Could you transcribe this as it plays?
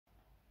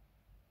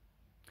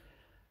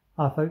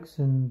Hi folks,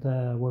 and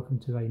welcome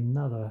to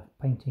another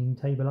painting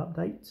table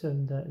update.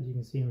 And as you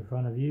can see in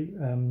front of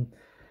you,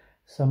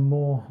 some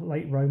more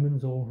late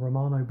Romans or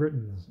Romano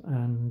Britons,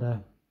 and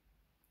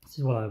this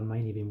is what I've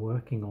mainly been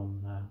working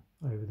on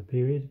over the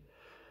period.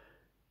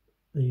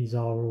 These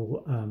are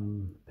all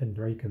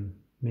Pendragon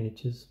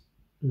miniatures,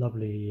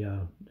 lovely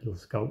little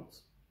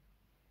sculpts,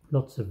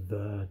 lots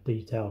of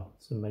detail,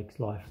 so it makes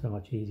life so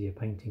much easier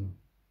painting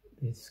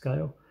this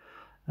scale.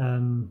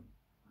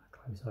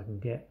 Close I can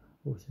get.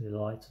 Fortunately, the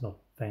light's not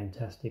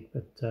fantastic,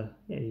 but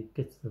yeah, you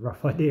get the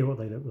rough idea what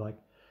they look like.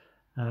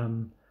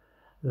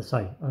 As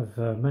I say, I've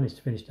managed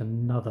to finish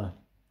another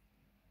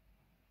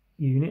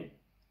unit,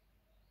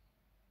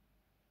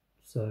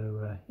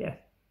 so yeah,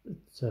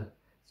 let's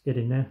get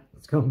in there.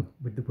 Let's go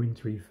with the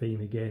wintry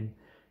theme again.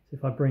 So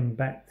if I bring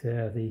back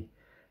to the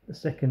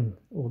second,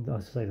 or I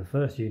say the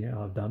first unit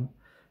I've done,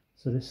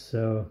 so this,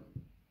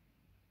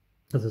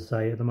 as I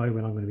say, at the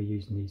moment I'm going to be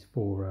using these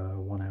for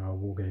 1 hour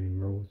wargaming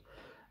rules.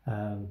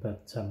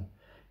 But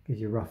gives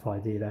you a rough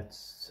idea.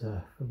 That's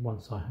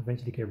once I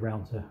eventually get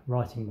around to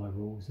writing my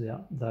rules,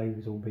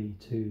 those will be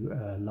two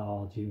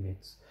large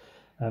units.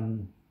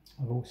 I've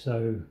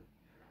also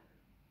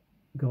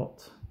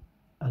got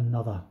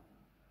another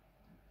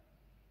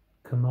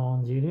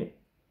command unit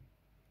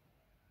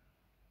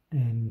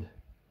and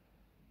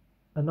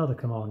another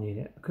command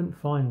unit. I couldn't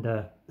find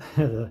that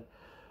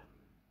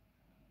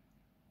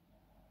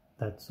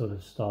sort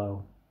of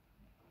style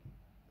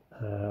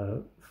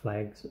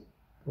flags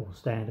or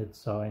standards,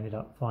 so I ended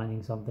up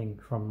finding something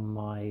from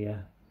my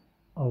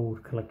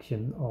old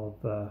collection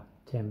of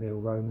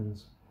 10mm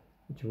Romans,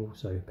 which are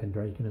also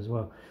Pendragon as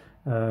well.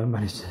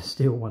 Managed to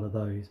steal one of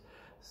those.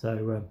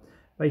 So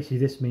basically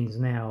this means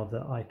now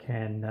that I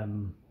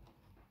can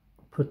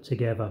put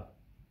together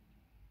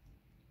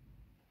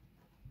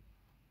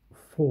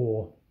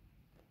four,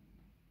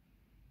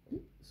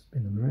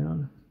 spin them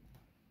around,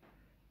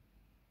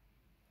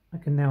 I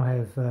can now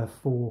have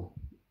four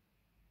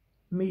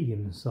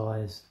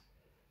medium-sized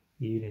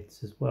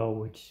units as well,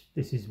 which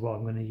this is what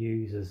I'm going to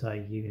use as a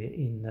unit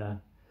in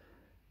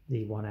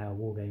the 1 hour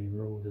wargaming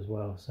rules as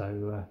well.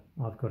 So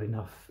I've got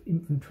enough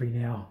infantry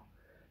now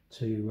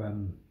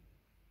to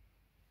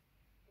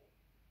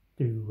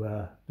do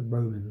the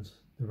Roman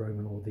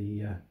or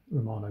the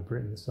Romano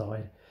Briton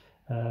side.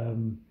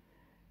 The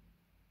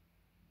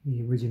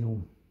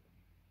original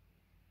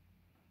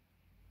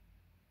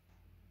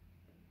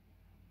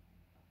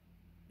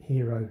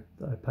hero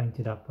that I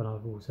painted up, and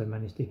I've also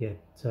managed to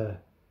get a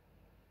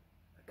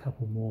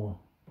couple more.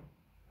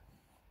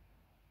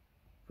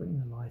 Bring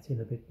the light in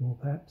a bit more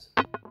perhaps.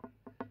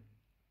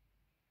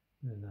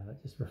 No,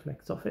 that just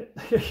reflects off it.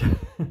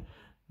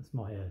 That's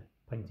my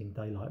painting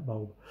daylight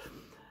bulb.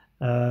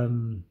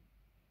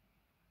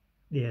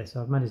 Yeah,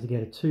 so I've managed to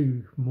get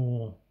two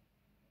more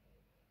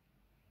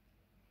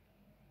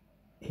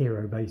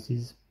hero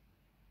bases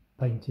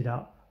painted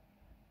up,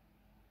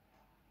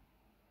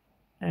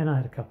 and I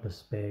had a couple of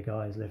spare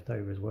guys left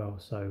over as well,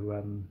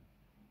 so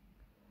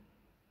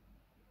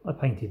I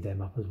painted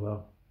them up as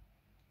well.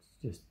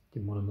 Just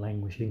didn't want them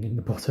languishing in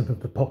the bottom of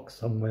the box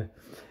somewhere.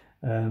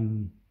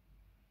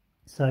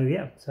 So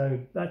yeah, so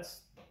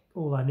that's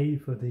all I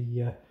need for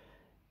the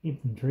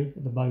infantry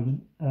at the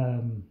moment,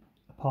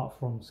 apart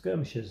from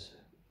skirmishers,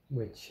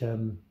 which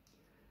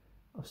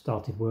I've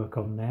started work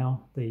on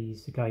now.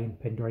 These again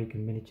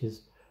Pendragon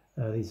miniatures,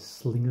 these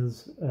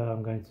slingers.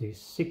 I'm going to do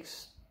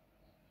 6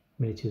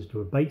 miniatures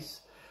to a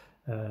base,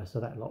 so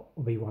that lot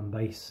will be one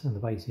base, and the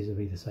bases will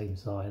be the same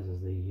size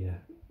as the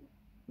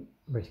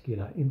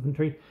regular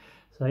infantry.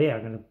 So yeah,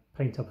 I'm going to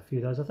paint up a few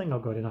of those. I think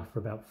I've got enough for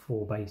about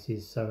 4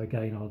 bases, so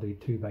again I'll do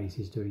 2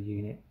 bases to a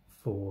unit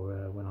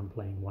for when I'm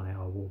playing 1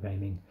 hour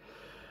wargaming.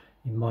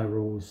 In my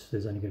rules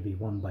there's only going to be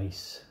 1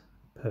 base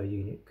per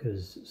unit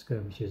because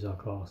skirmishers are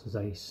classed as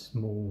a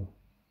small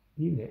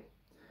unit.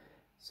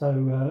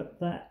 So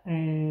that,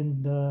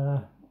 and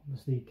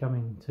obviously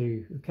coming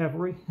to the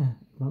cavalry,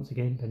 once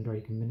again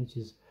Pendragon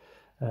miniatures.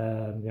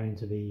 I'm going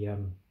to be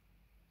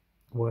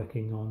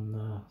working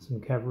on some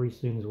cavalry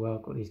soon as well.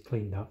 I've got these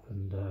cleaned up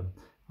and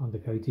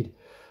undercoated,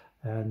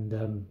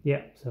 and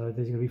yeah, so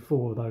there's going to be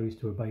 4 of those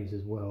to a base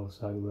as well.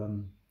 So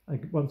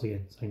once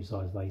again, same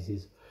size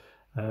bases.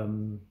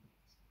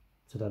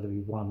 So that'll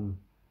be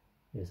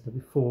yes, there'll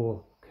be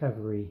 4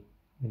 cavalry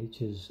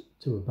miniatures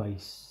to a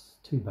base,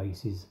 2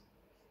 bases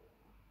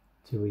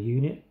to a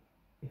unit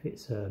if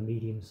it's a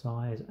medium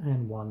size,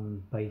 and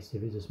 1 base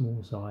if it's a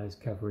small size.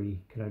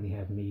 Cavalry can only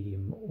have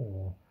medium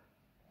or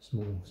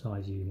small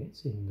size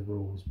units in the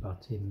rules,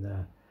 but in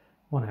the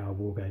 1 hour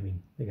wargaming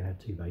they're going to have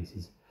 2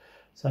 bases.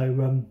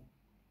 So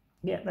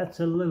yeah, that's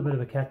a little bit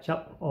of a catch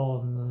up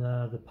on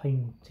the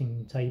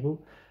painting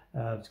table.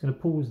 I'm just going to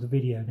pause the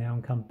video now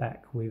and come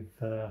back with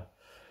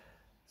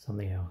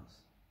something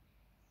else.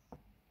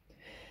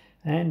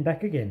 And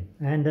back again,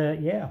 and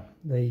yeah,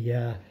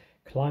 the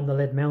Climb the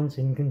Lead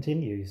Mountain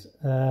continues.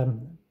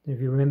 If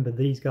you remember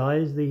these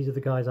guys, these are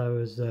the guys I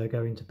was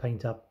going to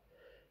paint up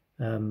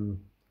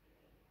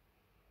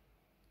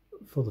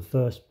for the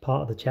first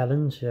part of the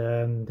challenge,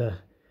 and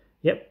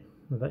yep,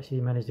 We've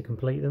actually managed to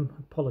complete them.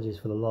 Apologies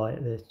for the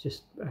light, they're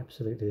just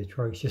absolutely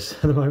atrocious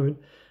at the moment.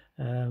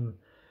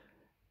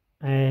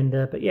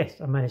 But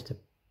yes, I managed to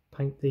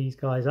paint these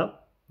guys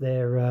up.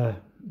 They're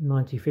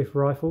 95th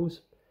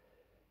rifles,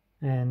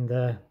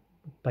 and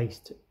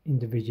based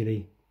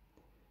individually.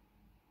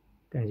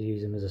 Going to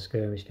use them as a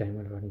skirmish game.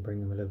 Whether I can bring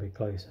them a little bit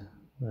closer.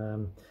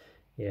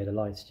 Yeah, the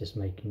light's just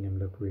making them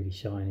look really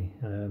shiny.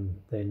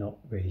 They're not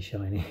really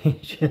shiny,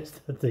 it's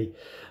just that the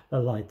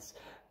light's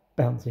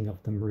bouncing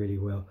off them really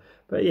well.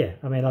 But yeah,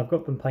 I mean, I've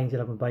got them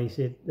painted up and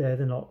basted. They're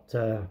not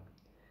going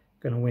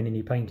to win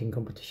any painting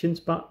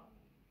competitions, but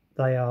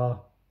they are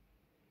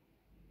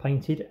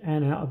painted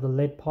and out of the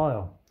lead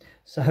pile.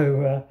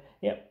 So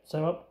yep,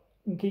 so up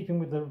in keeping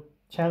with the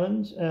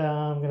challenge,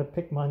 I'm going to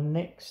pick my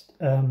next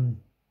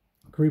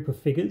group of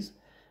figures,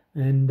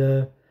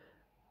 and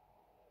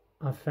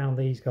I've found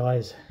these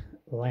guys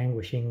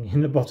languishing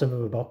in the bottom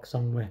of a box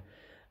somewhere.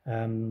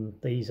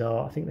 These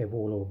are, I think they're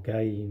Warlord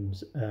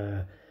Games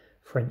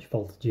French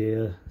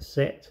Voltigeur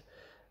set,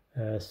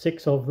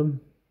 6 of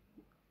them,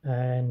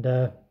 and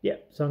yeah,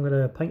 so I'm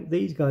going to paint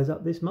these guys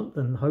up this month,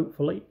 and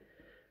hopefully,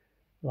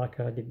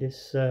 like I did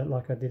this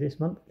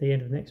month, at the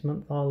end of next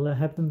month, I'll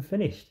have them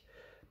finished.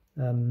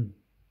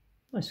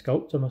 Nice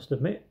sculpt, I must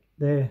admit.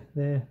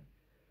 They're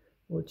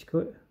what do you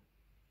call it?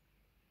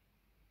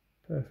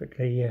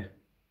 Perfectly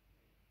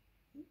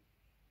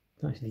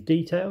nicely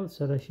detailed,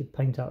 so they should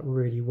paint up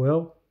really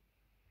well.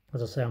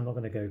 As I say, I'm not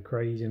going to go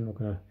crazy. I'm not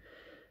going to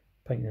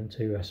paint them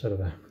to a sort of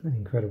an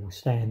incredible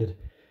standard.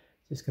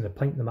 Just going to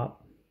paint them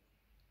up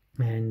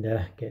and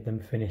get them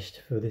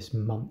finished for this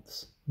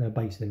month's. I'm going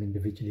to base them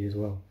individually as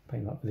well.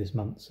 Paint them up for this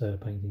month's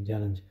painting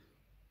challenge.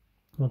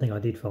 One thing I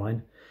did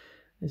find,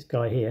 this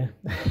guy here,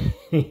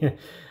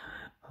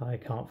 I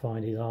can't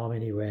find his arm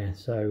anywhere.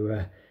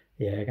 So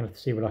yeah, I'm going to have to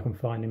see what I can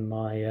find in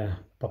my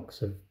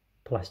box of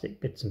plastic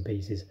bits and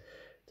pieces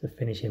to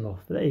finish him off.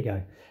 But there you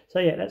go. So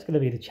yeah, that's going to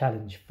be the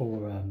challenge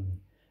for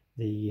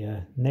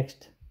the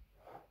next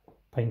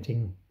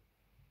painting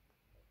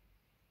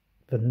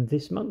for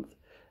this month.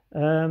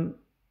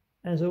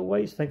 As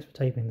always, thanks for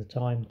taking the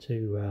time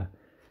to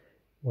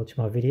watch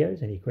my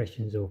videos. Any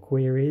questions or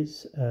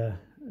queries,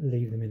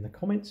 leave them in the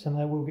comments and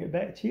I will get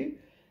back to you.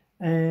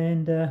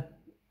 And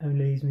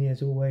only leaves me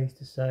as always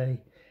to say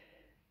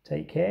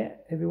take care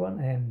everyone,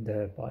 and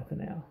bye for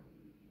now.